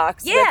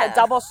Starbucks with a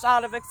double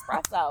shot of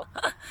espresso?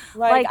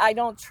 Like, I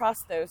don't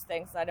trust those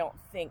things. I don't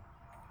think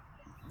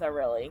they're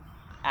really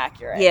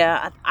accurate.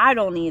 Yeah, I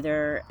don't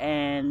either.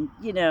 And,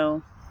 you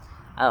know,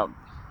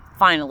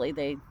 finally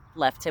they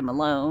left him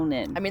alone.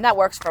 And I mean, that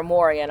works for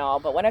Maury and all,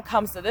 but when it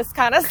comes to this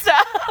kind of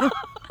stuff...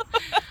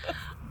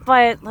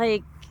 But,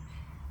 like,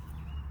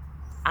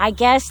 I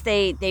guess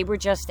they were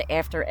just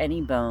after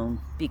any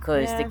bone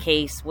because the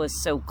case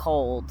was so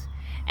cold.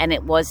 And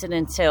it wasn't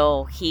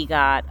until he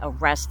got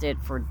arrested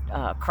for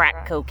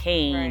crack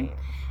cocaine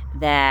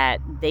that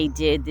they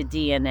did the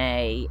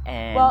DNA.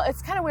 And well,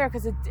 it's kind of weird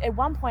because at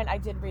one point I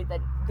did read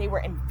that they were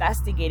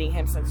investigating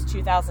him since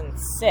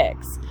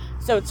 2006.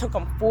 So it took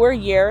them 4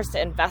 years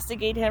to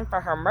investigate him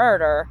for her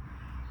murder.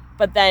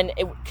 But then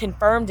it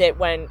confirmed it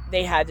when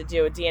they had to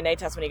do a DNA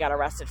test when he got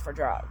arrested for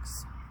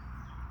drugs.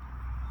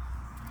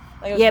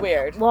 Like, it was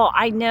weird. Well,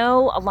 I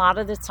know a lot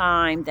of the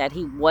time that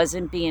he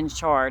wasn't being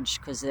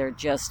charged because there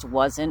just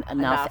wasn't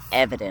enough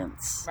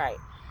evidence. Right.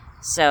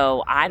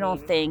 So I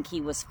don't think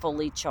he was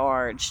fully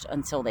charged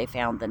until they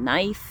found the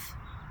knife.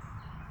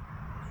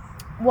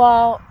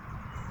 Well,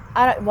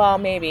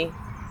 maybe.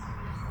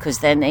 Because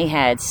then they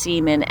had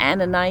semen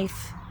and a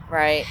knife.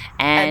 Right.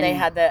 And they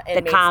had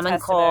the common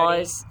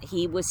testimony. cause.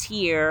 He was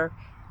here.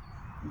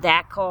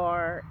 That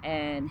car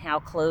and how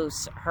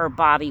close her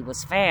body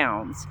was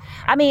found.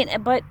 I mean,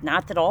 but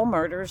not that all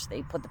murders,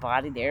 they put the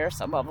body there.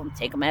 Some of them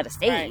take them out of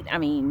state. Right. I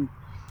mean,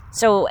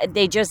 so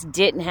they just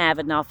didn't have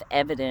enough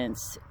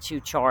evidence to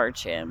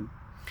charge him.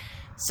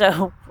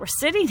 So we're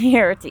sitting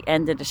here at the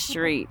end of the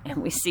street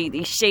and we see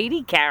these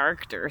shady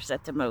characters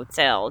at the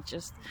motel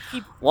just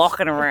keep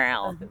walking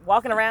around.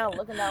 Walking around,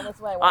 looking down this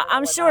way.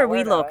 I'm sure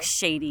we look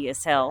shady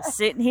as hell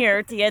sitting here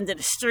at the end of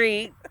the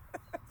street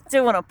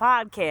doing a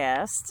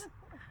podcast.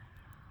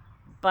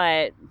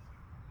 But,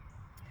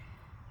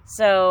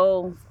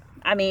 so,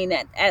 I mean,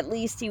 at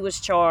least he was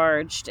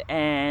charged,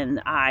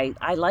 and I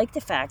like the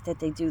fact that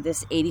they do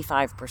this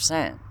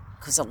 85%,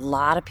 because a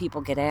lot of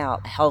people get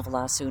out a hell of a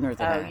lot sooner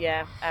than that. Oh,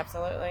 yeah,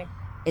 absolutely.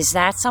 Is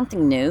that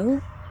something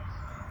new?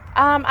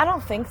 I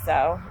don't think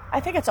so. I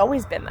think it's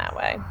always been that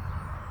way.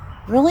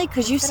 Really?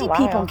 Because you see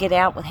people get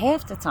out with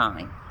half the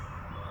time.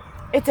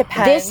 It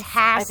depends. This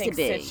has I think to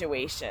be.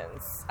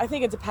 situations. I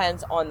think it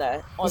depends on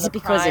the Is the it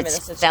because crime it's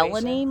and the situation.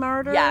 felony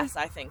murder? Yes,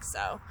 I think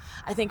so.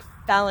 I think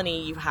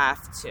felony you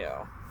have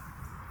to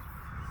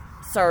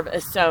serve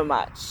so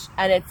much,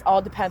 and it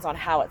all depends on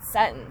how it's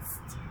sentenced.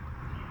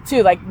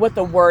 Too, like what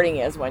the wording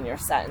is when you're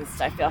sentenced,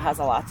 I feel has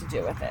a lot to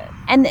do with it.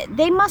 And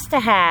they must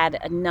have had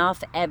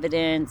enough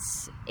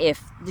evidence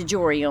if the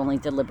jury only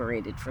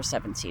deliberated for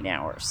 17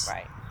 hours.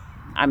 Right.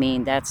 I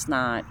mean, that's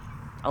not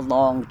a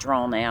long,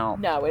 drawn-out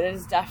No, it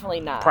is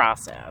definitely not.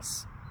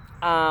 process.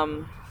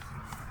 No,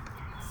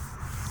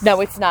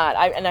 it's not.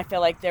 I feel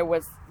like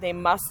they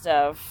must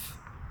have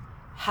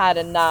had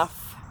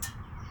enough,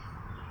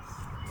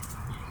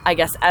 I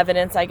guess,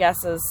 evidence,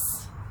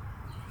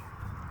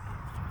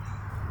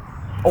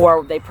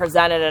 or they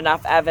presented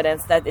enough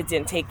evidence that it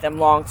didn't take them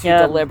long to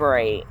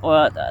deliberate.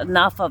 Well,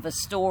 enough of a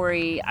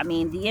story. I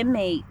mean, the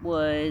inmate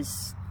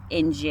was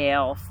in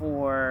jail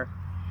for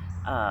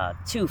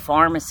 2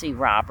 pharmacy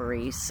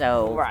robberies,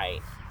 so...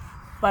 Right.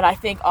 But I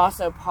think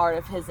also part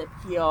of his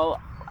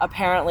appeal,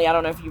 apparently, I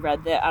don't know if you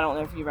read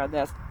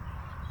this,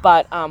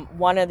 but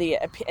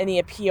in the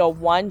appeal,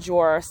 one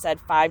juror said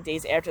 5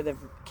 days after the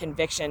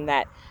conviction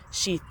that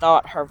she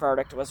thought her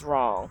verdict was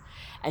wrong,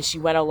 and she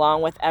went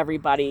along with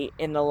everybody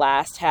in the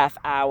last half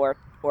hour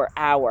or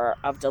hour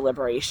of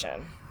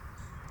deliberation.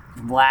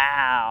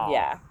 Wow.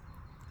 Yeah.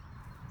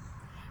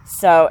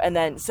 So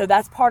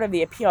that's part of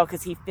the appeal,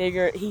 because he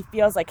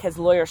feels like his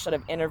lawyer should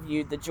have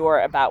interviewed the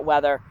juror about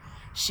whether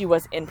she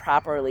was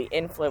improperly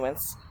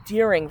influenced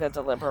during the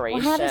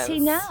deliberations. Well, how does he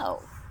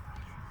know?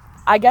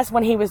 I guess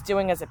when he was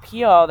doing his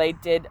appeal,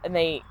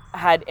 they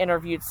had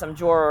interviewed some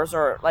jurors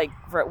or like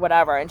for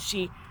whatever, and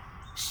she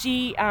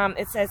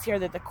it says here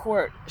that the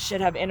court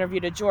should have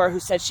interviewed a juror who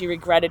said she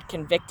regretted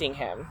convicting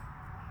him.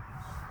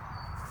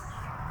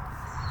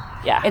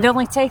 Yeah. It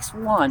only takes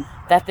one.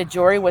 That the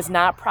jury was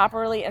not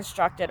properly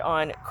instructed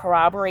on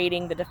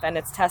corroborating the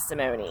defendant's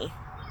testimony,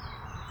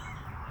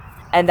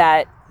 and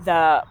that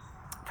the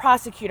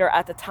prosecutor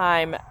at the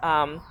time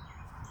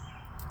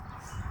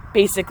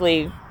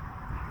basically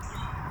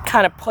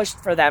kind of pushed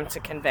for them to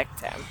convict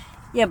him.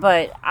 Yeah,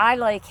 but I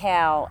like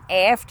how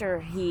after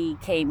he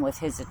came with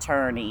his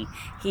attorney,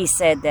 he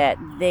said that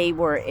they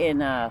were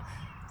in a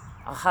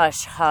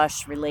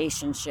hush-hush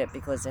relationship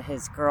because of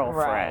his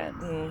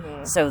girlfriend. Right.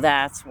 Mm-hmm. So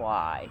that's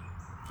why.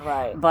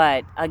 Right.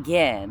 But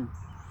again,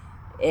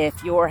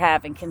 if you're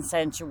having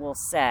consensual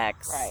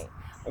sex, right,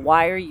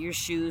 why are your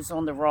shoes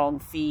on the wrong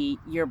feet,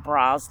 your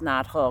bra's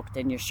not hooked,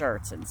 and your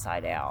shirt's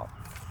inside out?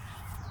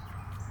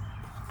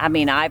 I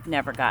mean, I've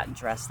never gotten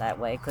dressed that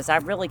way because I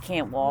really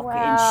can't walk in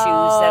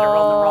shoes that are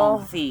on the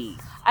wrong feet.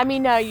 I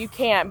mean, no, you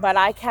can't, but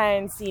I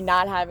can see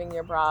not having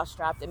your bra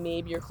strapped and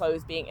maybe your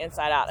clothes being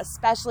inside out,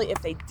 especially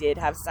if they did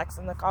have sex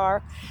in the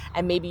car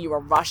and maybe you were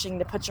rushing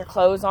to put your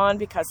clothes on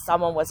because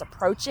someone was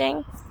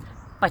approaching.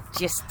 But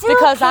you still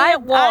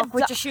can't walk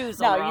with your shoes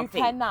on the wrong feet.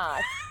 No, you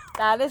cannot.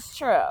 That is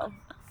true.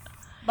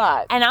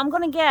 But and I'm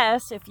going to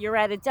guess if you're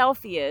at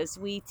Adelphia's,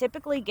 we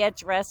typically get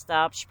dressed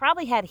up. She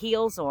probably had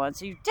heels on,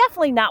 so you're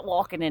definitely not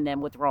walking in them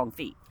with the wrong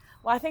feet.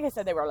 Well, I think I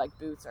said they were like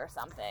boots or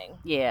something.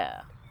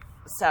 Yeah.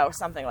 So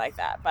something like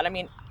that. But I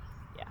mean,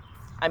 yeah.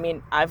 I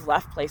mean, I've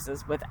left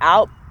places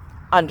without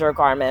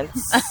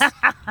undergarments.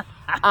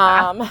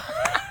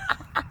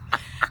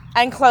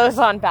 And clothes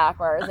on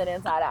backwards and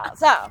inside out.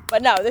 So,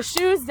 but no, the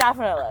shoes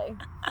definitely.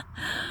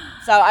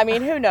 So, I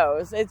mean, who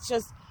knows? It's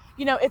just,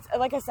 it's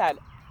like I said,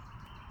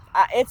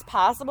 it's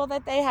possible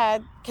that they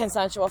had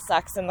consensual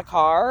sex in the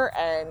car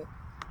and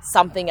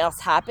something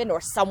else happened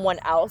or someone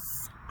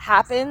else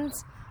happened.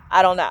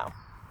 I don't know.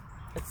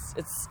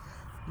 It's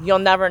you'll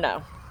never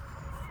know.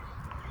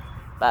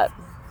 But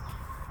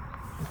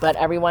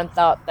everyone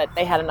thought that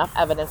they had enough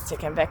evidence to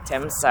convict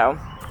him, so,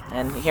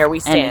 and here we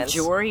stand. And a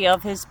jury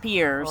of his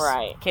peers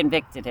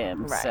convicted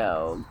him, right.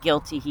 So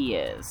guilty he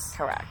is.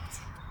 Correct.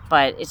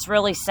 But it's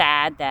really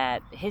sad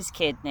that his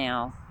kid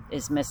now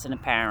is missing a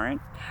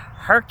parent.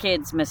 Her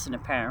kid's missing a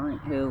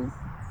parent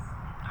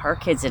her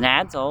kid's an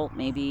adult,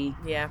 maybe.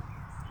 Yeah.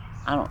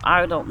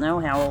 I don't know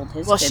how old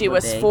his kid she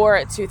would was be. 4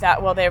 at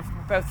 2000. Well, they're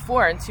both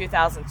 4 in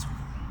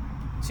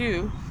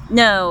 2002.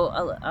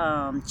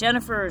 No,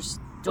 Jennifer's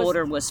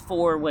daughter was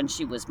 4 when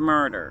she was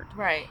murdered.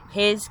 Right.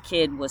 His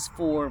kid was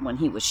 4 when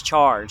he was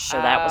charged,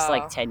 so that was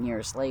like 10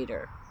 years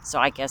later. So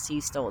I guess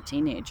he's still a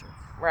teenager.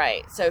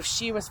 Right. So if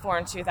she was 4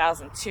 in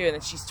 2002, and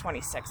then she's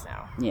 26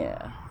 now.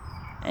 Yeah.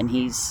 And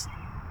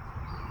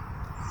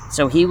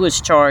so he was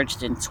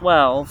charged in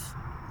 12.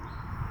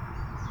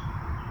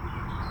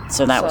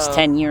 So that was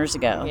 10 years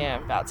ago.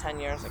 Yeah, about 10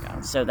 years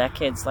ago. So that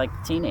kid's like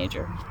a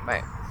teenager.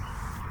 Right.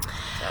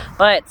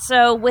 But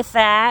so with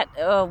that,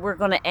 we're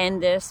going to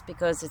end this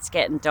because it's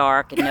getting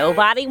dark and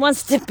nobody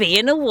wants to be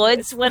in the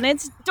woods when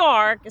it's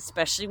dark,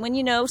 especially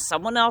when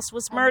someone else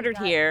was murdered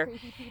here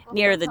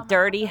near the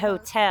dirty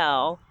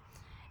hotel.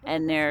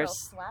 And there's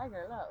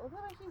swagger. Look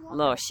at she walking.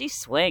 Look, she's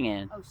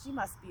swinging. Oh, she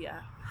must be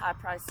a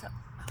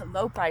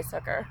low price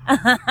hooker.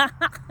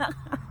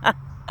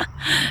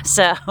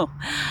 So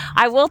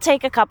I will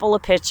take a couple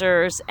of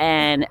pictures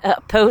and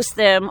post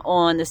them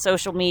on the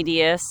social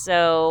media.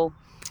 So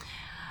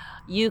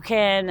you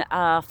can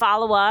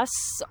follow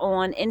us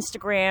on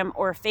Instagram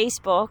or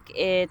Facebook.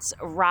 It's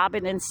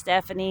Robin and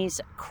Stephanie's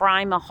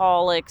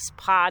Crimeaholics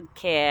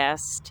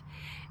podcast.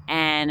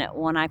 And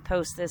when I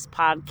post this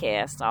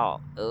podcast,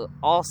 I'll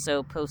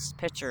also post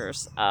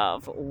pictures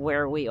of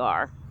where we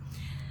are.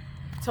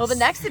 Till the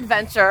next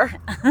adventure.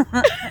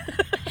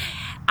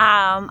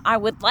 I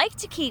would like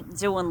to keep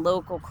doing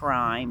local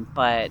crime,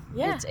 but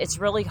it's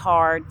really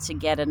hard to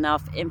get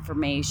enough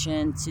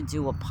information to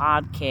do a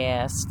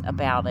podcast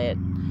about it.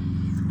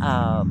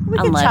 We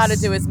can try to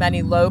do as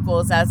many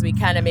locals as we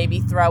can and maybe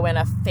throw in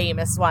a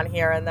famous one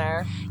here and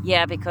there.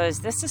 Yeah,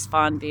 because this is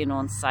fun being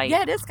on site.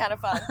 Yeah, it is kind of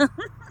fun.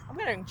 I'm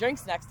going to drink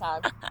drinks next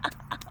time.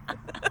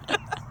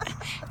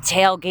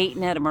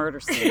 Tailgating at a murder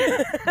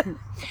scene.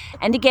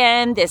 And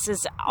again, this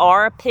is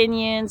our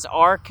opinions,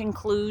 our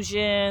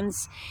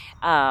conclusions.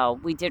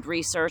 We did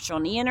research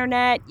on the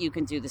internet. You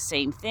can do the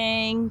same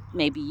thing.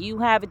 Maybe you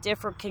have a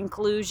different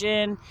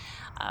conclusion.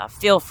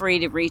 Feel free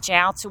to reach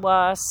out to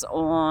us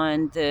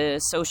on the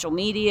social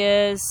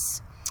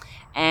medias.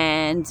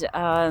 And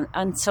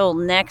until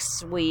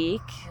next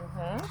week,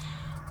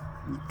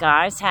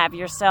 guys, have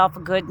yourself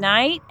a good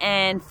night.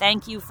 And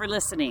thank you for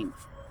listening.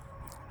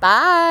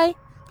 Bye.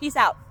 Peace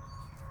out.